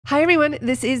Hi everyone,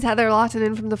 this is Heather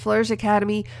Lawtonen from the Flourish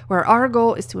Academy, where our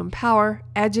goal is to empower,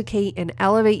 educate, and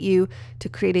elevate you to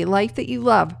create a life that you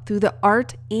love through the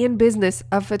art and business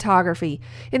of photography.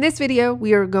 In this video,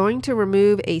 we are going to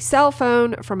remove a cell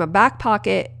phone from a back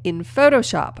pocket in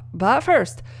Photoshop. But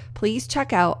first, please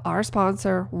check out our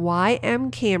sponsor,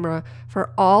 YM Camera,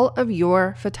 for all of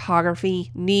your photography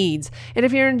needs. And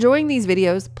if you're enjoying these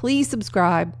videos, please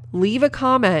subscribe, leave a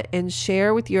comment, and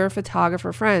share with your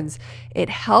photographer friends. It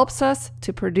helps us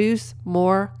to produce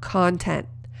more content.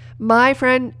 My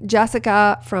friend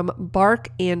Jessica from Bark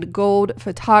and Gold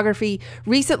Photography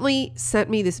recently sent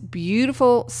me this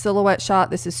beautiful silhouette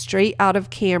shot. This is straight out of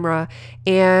camera,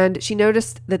 and she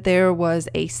noticed that there was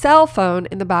a cell phone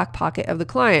in the back pocket of the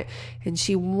client, and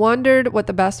she wondered what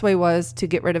the best way was to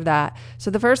get rid of that.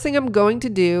 So the first thing I'm going to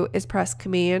do is press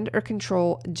Command or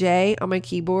Control J on my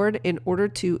keyboard in order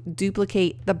to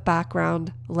duplicate the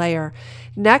background layer.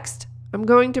 Next, I'm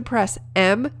going to press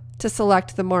M to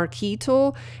select the marquee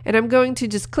tool, and I'm going to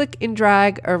just click and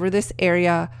drag over this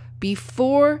area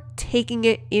before taking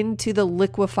it into the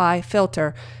liquefy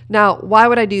filter. Now, why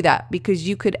would I do that? Because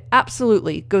you could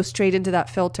absolutely go straight into that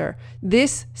filter.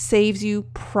 This saves you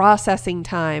processing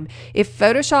time. If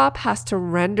Photoshop has to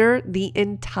render the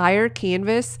entire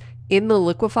canvas in the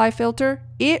liquefy filter,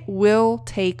 it will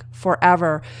take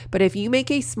forever. But if you make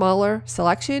a smaller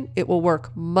selection, it will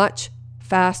work much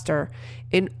faster.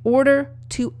 In order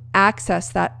to access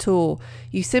that tool,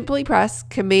 you simply press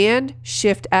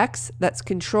Command-Shift-X, that's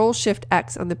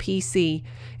Control-Shift-X on the PC,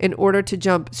 in order to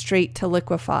jump straight to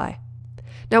liquefy.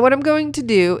 Now what I'm going to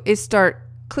do is start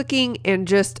clicking and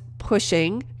just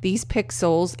pushing these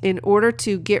pixels in order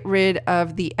to get rid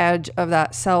of the edge of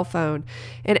that cell phone.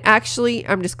 And actually,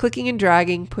 I'm just clicking and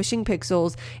dragging, pushing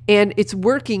pixels, and it's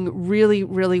working really,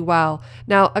 really well.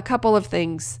 Now, a couple of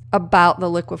things about the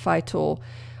liquefy tool.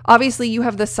 Obviously, you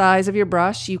have the size of your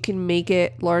brush. You can make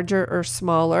it larger or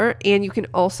smaller, and you can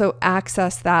also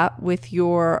access that with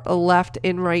your left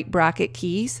and right bracket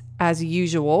keys as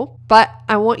usual. But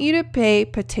I want you to pay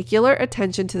particular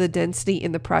attention to the density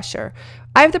and the pressure.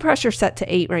 I have the pressure set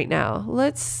to 8 right now.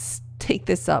 Let's take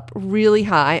this up really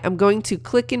high. I'm going to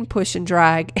click and push and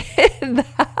drag, and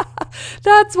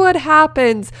that's what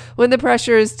happens when the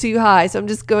pressure is too high. So I'm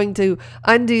just going to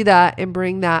undo that and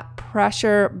bring that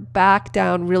pressure back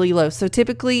down really low. So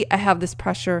typically I have this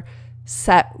pressure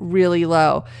set really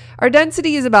low. Our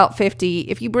density is about 50.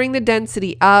 If you bring the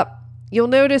density up, you'll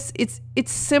notice it's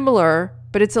similar,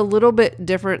 but it's a little bit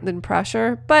different than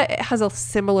pressure, but it has a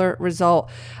similar result.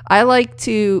 I like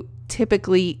to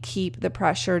typically keep the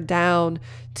pressure down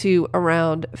to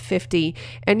around 50.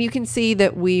 And you can see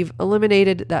that we've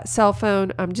eliminated that cell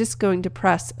phone. I'm just going to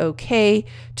press OK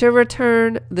to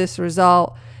return this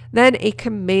result. Then a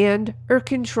Command or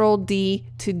Control D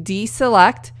to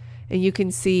deselect, and you can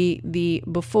see the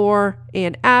before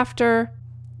and after.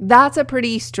 That's a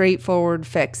pretty straightforward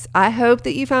fix. I hope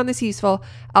that you found this useful.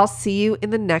 I'll see you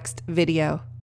in the next video.